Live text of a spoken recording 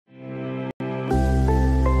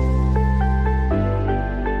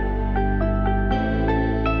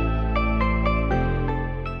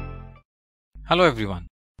Hello everyone.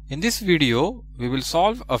 In this video, we will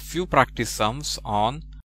solve a few practice sums on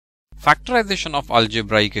factorization of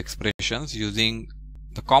algebraic expressions using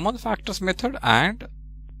the common factors method and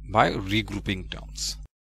by regrouping terms.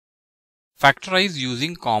 Factorize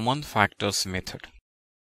using common factors method.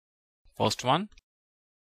 First one,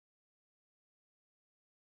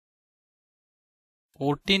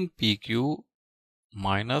 14pq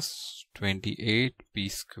minus 28p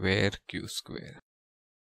square q square.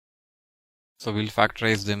 So we'll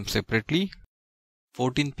factorize them separately.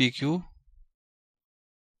 14pq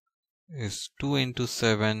is 2 into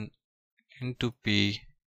 7 into p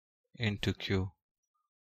into q.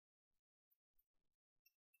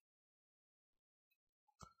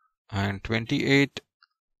 And 28p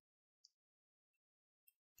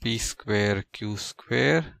square q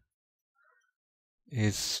square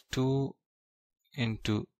is 2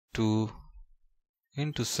 into 2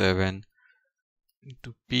 into 7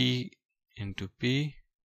 into p into p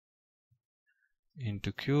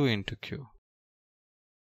into q into q.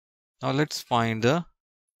 Now let's find the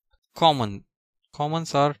common.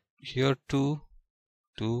 Commons are here 2,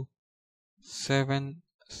 2, 7,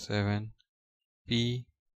 7, p,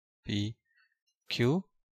 p, q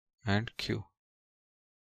and q.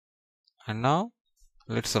 And now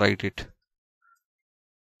let's write it.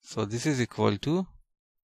 So this is equal to,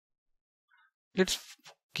 let's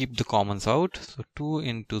keep the commons out. So 2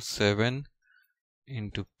 into 7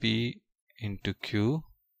 into p into q,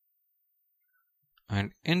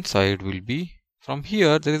 and inside will be, from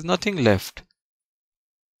here there is nothing left.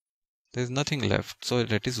 There is nothing left, so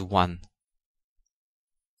that is 1.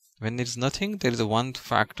 When there is nothing, there is a 1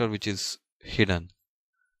 factor which is hidden.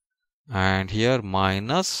 And here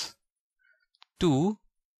minus 2pq.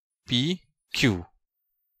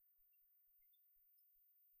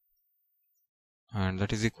 And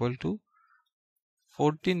that is equal to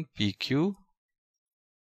 14pq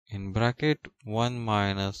in bracket 1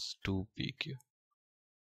 minus 2pq.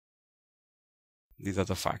 These are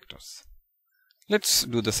the factors. Let's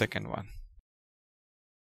do the second one.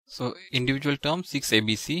 So individual terms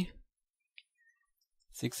 6abc.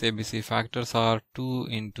 6abc factors are 2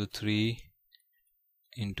 into 3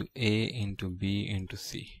 into a into b into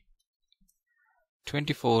c.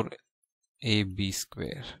 24ab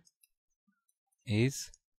square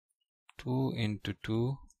is 2 into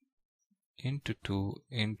 2 into 2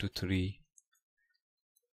 into 3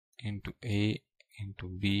 into a into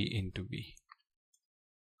b into b.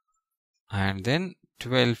 And then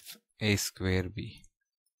 12a square b.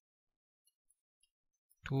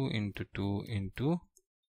 2 into 2 into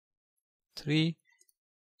 3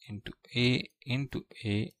 into a into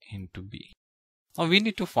a into b. Now we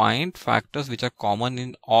need to find factors which are common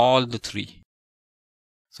in all the three.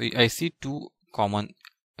 So I see 2 common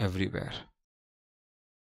everywhere.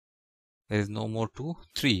 There is no more 2.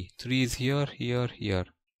 3. 3 is here, here, here.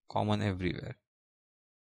 Common everywhere.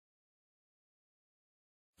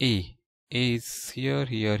 A is here,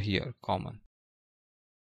 here, here. Common.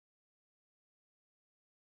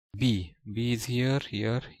 B is here,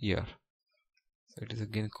 here, here. So it is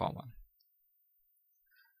again common.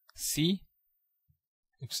 C,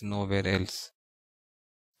 it's nowhere else.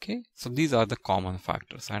 Okay, so these are the common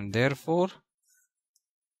factors, and therefore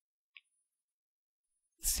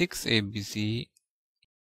 6abc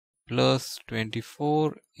plus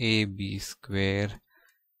 24ab square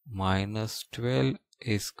minus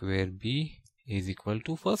 12a square b is equal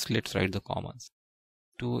to, first let's write the commons,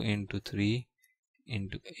 2 into 3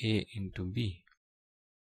 into a into b,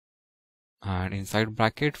 and inside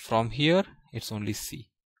bracket from here it's only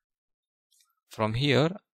c. From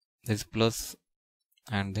here there's plus,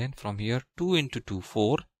 and then from here 2 into 2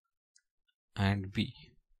 4 and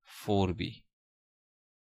b 4b,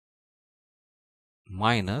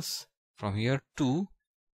 minus from here 2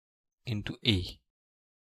 into a.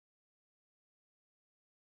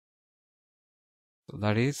 So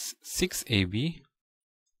that is 6ab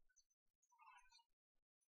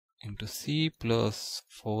into c plus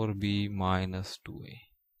 4b minus 2a.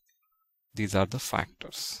 These are the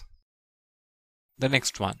factors. The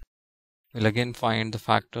next one, we'll again find the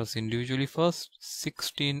factors individually first.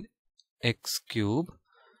 16x cube.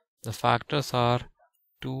 The factors are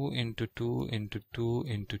 2 into 2 into 2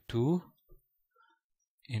 into 2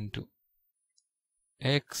 into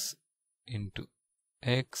x into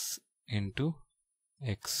x into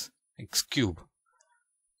x, x cube.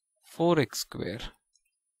 4x square.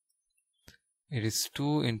 It is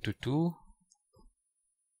 2 into 2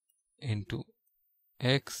 into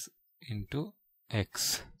x into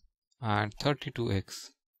x, and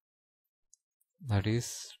 32x. That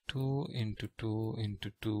is 2 into 2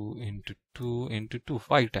 into 2 into 2 into 2,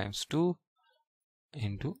 5 times 2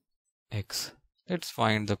 into x. Let's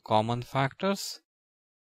find the common factors.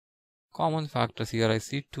 Common factors here I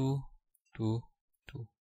see 2, 2, 2.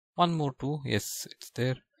 One more 2. Yes, it's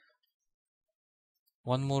there.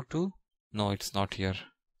 One more 2. No, it's not here.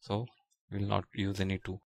 So we'll not use any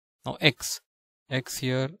 2. Now x. X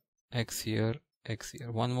here, x here, x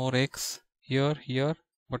here. One more x here, here,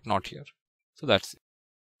 but not here. So that's it.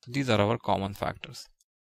 So these are our common factors.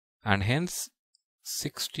 And hence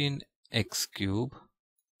 16x cube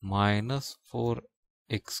minus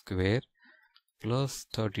 4x square plus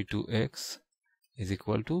 32x is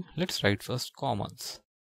equal to, let's write first commons.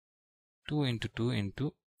 2 into 2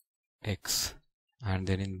 into x. And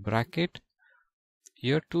then in bracket,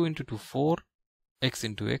 here 2 into 2, 4, x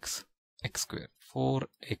into x, x square,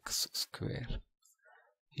 4x square.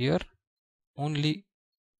 Here only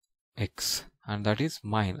x, and that is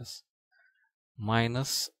minus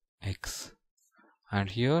x.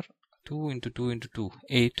 And here 2 into 2 into 2,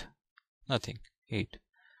 8, nothing, 8,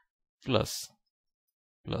 plus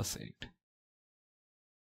 8.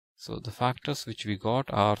 So the factors which we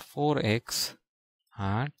got are 4x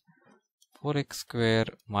and 4x square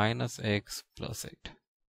minus x plus 8.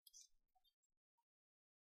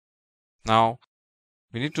 Now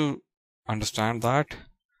we need to understand that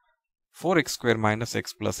 4x square minus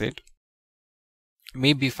x plus 8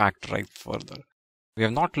 may be factorized further. We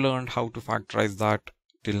have not learned how to factorize that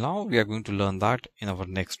till now. We are going to learn that in our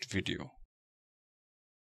next video.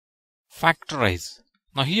 Factorize.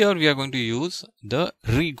 Now here we are going to use the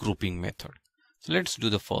regrouping method. So let's do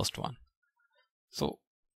the first one. So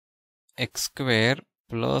x square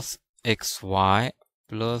plus xy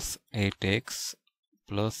plus 8x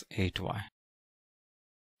plus 8y.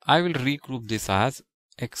 I will regroup this as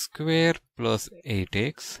x square plus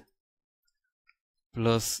 8x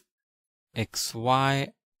plus xy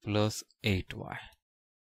plus 8y.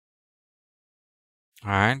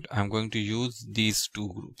 And I'm going to use these two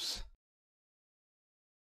groups.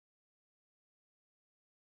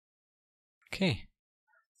 Okay.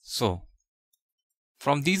 So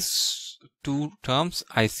from these two terms,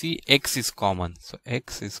 I see x is common. So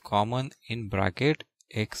x is common in bracket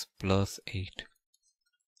x plus 8.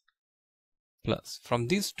 Plus from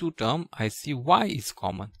these two terms, I see y is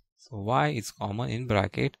common. So y is common in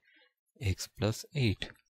bracket x plus 8.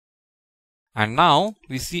 And now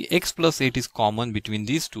we see x plus 8 is common between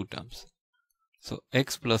these two terms. So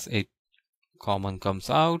x plus 8 common comes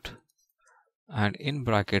out, and in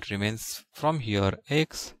bracket remains from here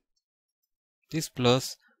x, this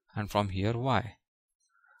plus, and from here y.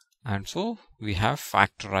 And so we have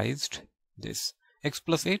factorized this x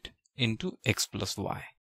plus 8 into x plus y.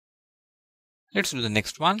 Let's do the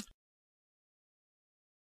next one.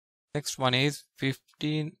 Next one is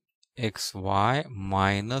 15xy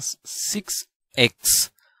minus 6x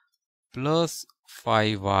plus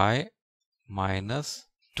 5y minus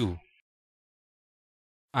 2.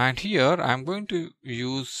 And here I am going to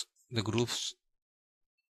use the groups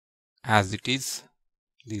as it is,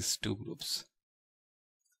 these two groups.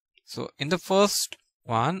 So in the first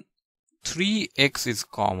one, 3x is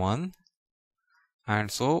common, and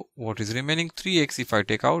so what is remaining, 3x if I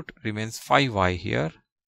take out remains 5y here,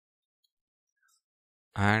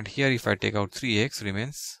 and here if I take out 3x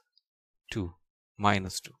remains 2,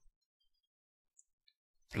 minus 2,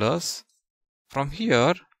 plus from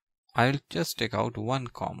here I'll just take out 1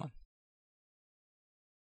 common,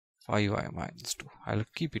 5y minus 2. I'll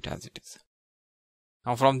keep it as it is.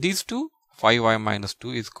 Now from these two, 5y minus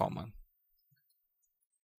 2 is common.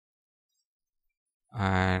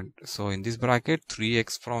 And so in this bracket,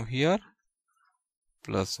 3x from here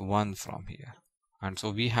plus 1 from here. And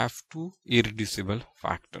so we have two irreducible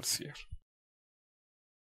factors here.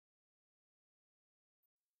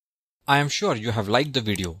 I am sure you have liked the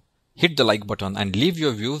video. Hit the like button and leave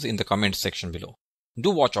your views in the comment section below.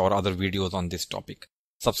 Do watch our other videos on this topic.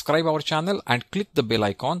 Subscribe our channel and click the bell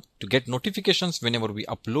icon to get notifications whenever we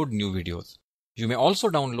upload new videos. You may also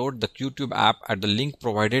download the YouTube app at the link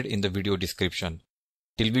provided in the video description.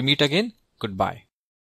 Till we meet again, goodbye.